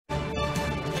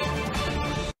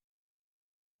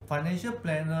financial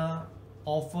planner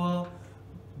offer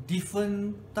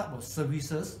different type of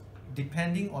services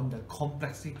depending on the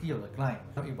complexity of the client.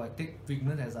 If I take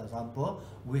treatment as an example,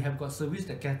 we have got service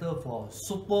that cater for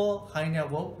super high net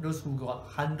worth, those who got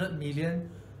 100 million,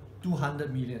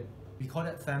 200 million. We call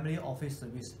that family office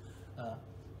service.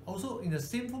 Also in the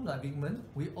same form like treatment,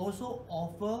 we also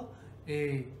offer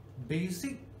a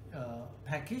basic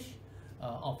package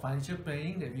of financial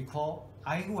planning that we call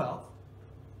iWealth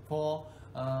for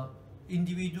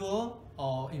individual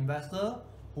or investor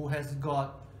who has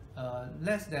got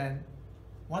less than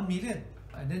 1 million,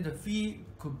 and then the fee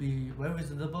could be very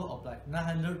reasonable of like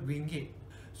 900 ringgit.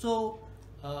 So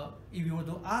if you were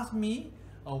to ask me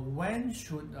when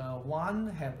should one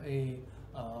have a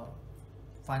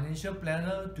financial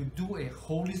planner to do a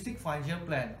holistic financial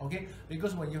plan, okay?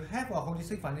 Because when you have a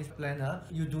holistic financial planner,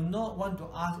 you do not want to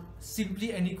ask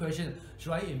simply any question.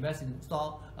 Should I invest in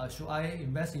stock? Should I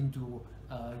invest into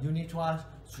unit trust?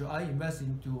 Should I invest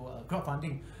into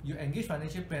crowdfunding? You engage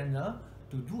financial planner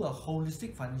to do a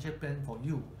holistic financial plan for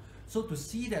you. So to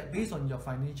see that based on your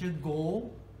financial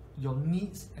goal, your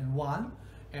needs and want,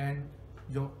 and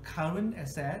your current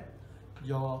asset,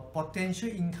 your potential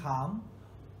income,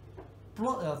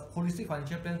 plot a holistic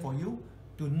financial plan for you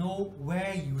to know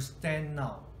where you stand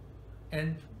now.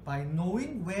 And by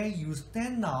knowing where you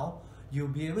stand now, you'll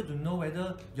be able to know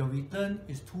whether your return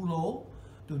is too low,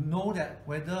 to know that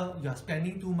whether you are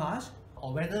spending too much,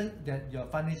 or whether that your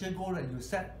financial goal that you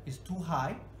set is too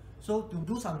high. So to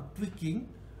do some tweaking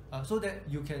so that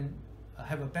you can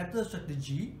have a better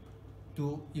strategy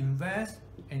to invest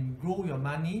and grow your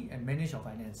money and manage your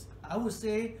finance. I would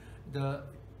say the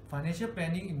financial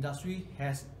planning industry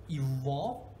has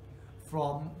evolved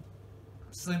from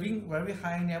serving very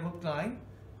high net worth client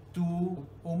to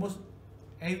almost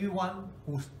everyone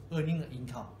who's earning an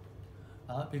income.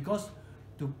 Because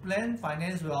to plan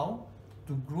finance well,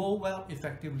 to grow well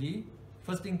effectively,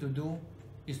 first thing to do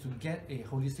is to get a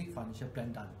holistic financial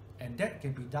plan done, and that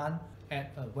can be done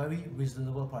at a very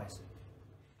reasonable price.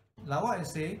 Like what I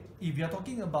say, if you're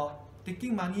talking about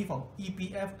taking money from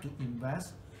EPF to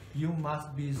invest, you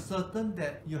must be certain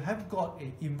that you have got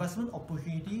an investment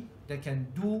opportunity that can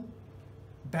do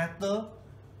better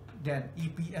than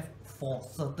EPF for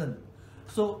certain.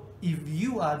 So if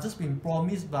you are just being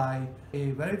promised by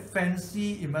a very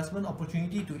fancy investment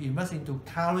opportunity to invest into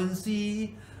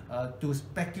currency, to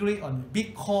speculate on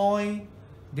Bitcoin,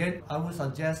 then I would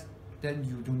suggest that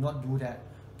you do not do that.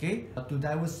 Okay, to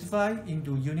diversify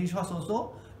into unit trust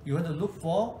also, you want to look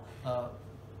for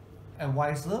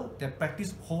advisor that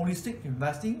practice holistic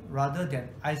investing rather than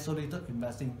isolated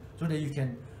investing, so that you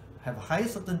can have high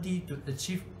certainty to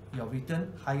achieve your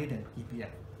return higher than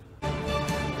EPF.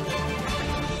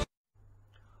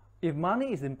 If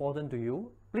money is important to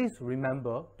you, please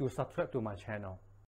remember to subscribe to my channel.